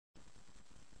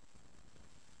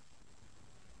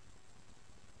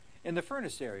In the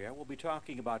furnace area, we'll be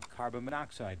talking about carbon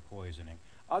monoxide poisoning,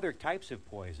 other types of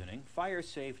poisoning, fire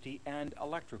safety, and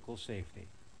electrical safety.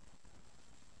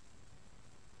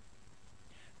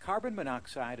 Carbon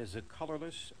monoxide is a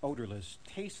colorless, odorless,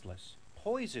 tasteless,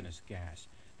 poisonous gas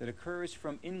that occurs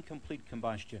from incomplete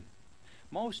combustion.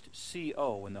 Most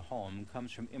CO in the home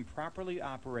comes from improperly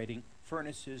operating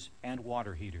furnaces and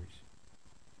water heaters.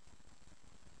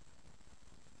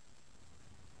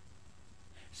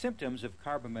 Symptoms of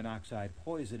carbon monoxide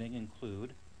poisoning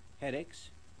include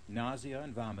headaches, nausea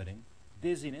and vomiting,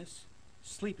 dizziness,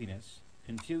 sleepiness,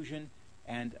 confusion,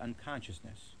 and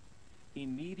unconsciousness.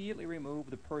 Immediately remove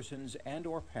the persons and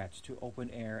or pets to open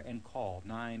air and call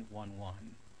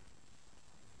 911.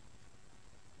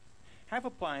 Have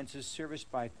appliances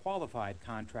serviced by qualified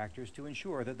contractors to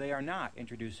ensure that they are not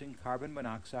introducing carbon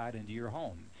monoxide into your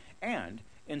home, and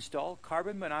install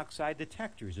carbon monoxide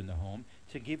detectors in the home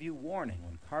to give you warning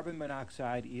when carbon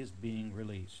monoxide is being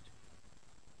released.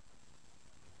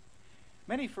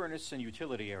 Many furnace and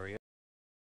utility areas